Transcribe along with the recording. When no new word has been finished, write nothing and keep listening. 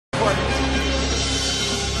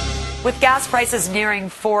With gas prices nearing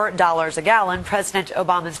 $4 a gallon, President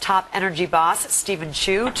Obama's top energy boss, Secretary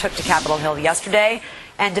Chu, took to Capitol Hill yesterday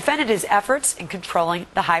and defended his efforts in controlling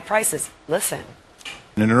the high prices. Listen.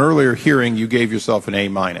 In an earlier hearing, you gave yourself an A-.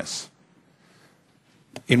 In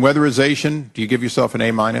weatherization, do you give yourself an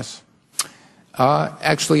A-?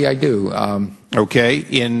 Actually, I do. Okay.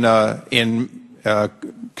 In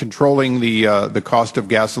controlling the cost of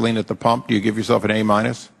gasoline at the pump, do you give yourself an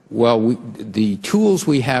A-? Well, the tools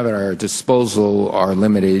we have at our disposal are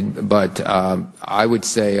limited, but I would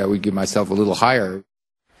say I would give myself a little higher.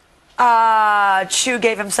 Chu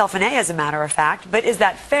gave himself an A, as a matter of fact, but is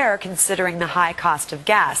that fair considering the high cost of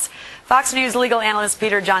gas? Fox News legal analyst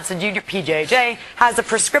Peter Johnson Jr., PJJ, has a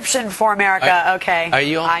prescription for America. Okay, I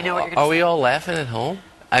know what you're going to say. Are we all laughing at home?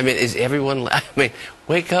 I mean, is everyone? I mean,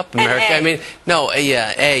 wake up, America! I mean, no,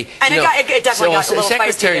 yeah, A. And it definitely got a little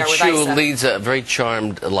Secretary feisty Chu there with leads a very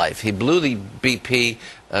charmed life. He blew the BP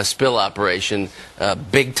spill operation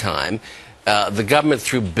big time. The government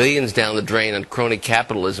threw billions down the drain on crony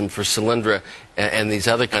capitalism for Solyndra and these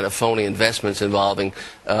other kind of phony investments involving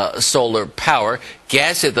solar power.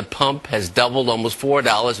 Gas at the pump has doubled, almost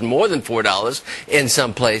 $4, and more than $4 in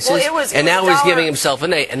some places. Well, and now he's giving himself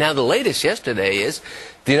an A. And now the latest yesterday is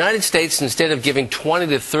the United States, instead of giving 20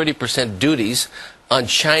 to 30% duties on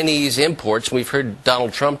Chinese imports, we've heard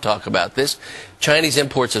Donald Trump talk about this, Chinese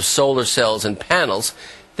imports of solar cells and panels,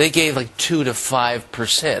 they gave like 2 to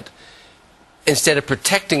 5%. Instead of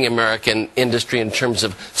protecting American industry in terms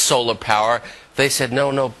of solar power, they said,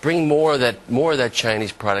 no, bring more of that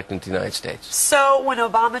Chinese product into the United States. So when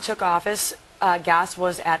Obama took office, gas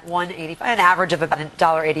was at $1.85, an average of about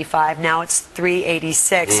 $1.85. Now it's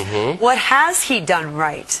 $3.86. Mm-hmm. What has he done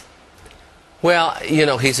right? Well, you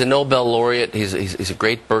know, he's a Nobel laureate. He's a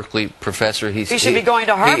great Berkeley professor. He should be going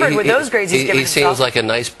to Harvard with those grades he's given himself. He seems like a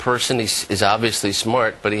nice person. He's obviously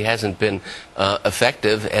smart, but he hasn't been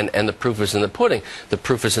effective, and the proof is in the pudding. The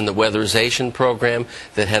proof is in the weatherization program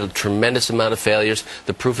that had a tremendous amount of failures.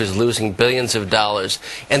 The proof is losing billions of dollars.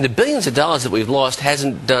 And the billions of dollars that we've lost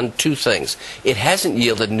hasn't done two things. It hasn't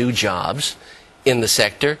yielded new jobs in the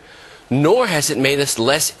sector, nor has it made us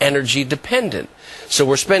less energy dependent. So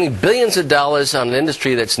we're spending billions of dollars on an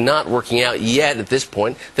industry that's not working out yet at this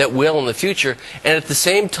point, that will in the future, and at the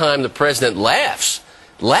same time the president laughs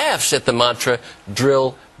at the mantra,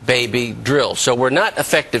 drill, baby, drill. So we're not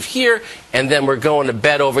effective here, and then we're going to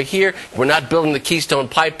bed over here. We're not building the Keystone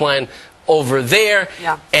Pipeline over there,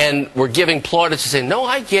 and we're giving plaudits to say, no,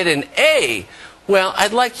 I get an A. Well,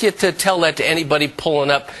 I'd like you to tell that to anybody pulling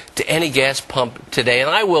up to any gas pump today, and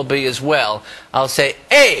I will be as well. I'll say,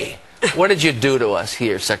 A. What did you do to us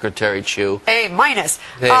here, Secretary Chu? A-.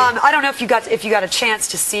 I don't know if you got a chance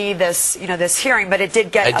to see this, this hearing, but it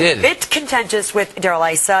did get a bit contentious with Darrell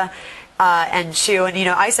Issa and Chu. And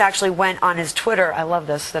Issa actually went on his Twitter. I love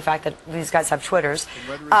this, the fact that these guys have Twitters,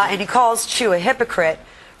 and he calls Chu a hypocrite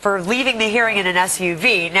for leaving the hearing in an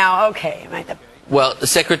SUV. Now, okay. Well,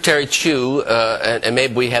 Secretary Chu, and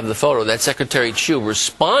maybe we have the photo, that Secretary Chu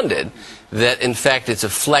responded that, in fact, it's a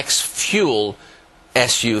flex fuel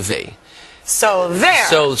SUV. So there.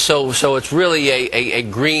 So it's really a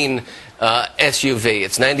green SUV.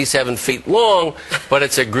 It's 97 feet long, but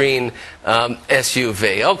it's a green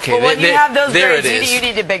SUV. Okay, well, when you have those there grades, it is. You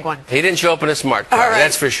need a big one. He didn't show up in a smart car,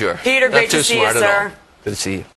 that's for sure. Peter, great to see you, sir. Good to see you.